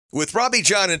With Robbie,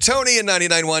 John, and Tony at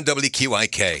 99.1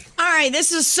 WQIK. All right,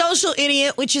 this is Social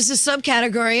Idiot, which is a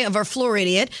subcategory of our Floor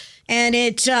Idiot. And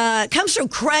it comes from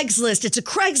Craigslist. It's a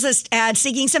Craigslist ad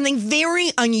seeking something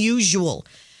very unusual.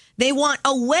 They want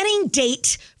a wedding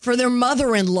date for their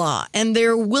mother-in-law, and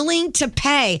they're willing to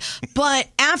pay. But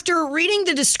after reading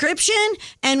the description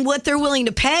and what they're willing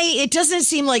to pay, it doesn't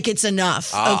seem like it's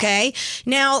enough, okay?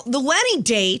 Now, the wedding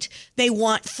date, they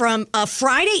want from a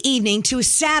Friday evening to a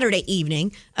Saturday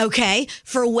evening, okay,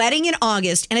 for a wedding in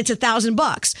August, and it's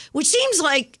 $1,000, which seems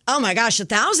like, oh my gosh,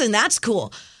 $1,000, that's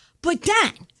cool. But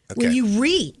then, when you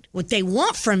read what they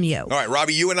want from you. All right,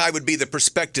 Robbie, you and I would be the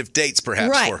prospective dates,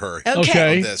 perhaps, for her.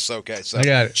 Okay. On this. Okay, so I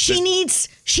got it. She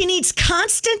needs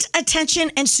constant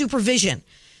attention and supervision.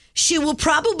 She will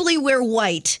probably wear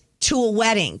white to a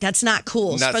wedding. That's not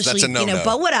cool, especially, that's a no-no.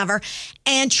 But whatever.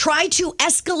 And try to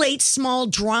escalate small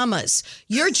dramas.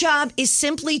 Your job is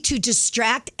simply to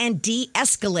distract and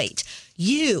de-escalate.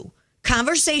 You,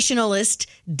 conversationalist,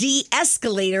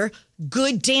 de-escalator,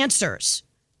 good dancers.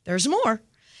 There's more.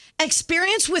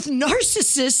 Experience with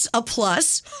narcissists, a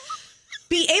plus.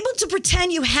 Be able to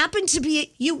pretend you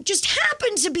just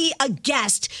happen to be a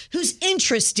guest who's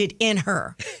interested in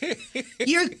her.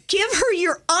 Give her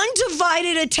your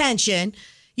undivided attention.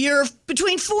 You're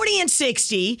between 40 and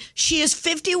 60. She is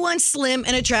 51, slim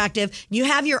and attractive. You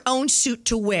have your own suit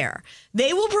to wear.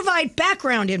 They will provide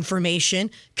background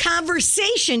information,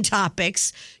 conversation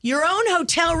topics, your own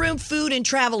hotel room, food, and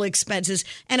travel expenses,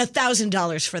 and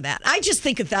 $1,000 for that. I just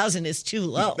think $1,000 is too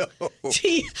low. No.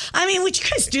 Gee, I mean, would you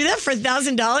guys do that for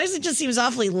 $1,000? It just seems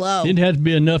awfully low. It'd have to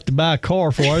be enough to buy a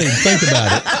car for. I didn't even think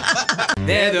about it.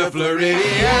 They're the Floridians.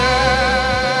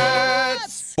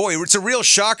 Boy, it's a real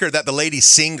shocker that the lady's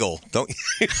single. Don't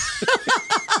you?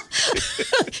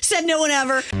 Said no one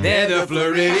ever. They're the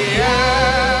Floridians.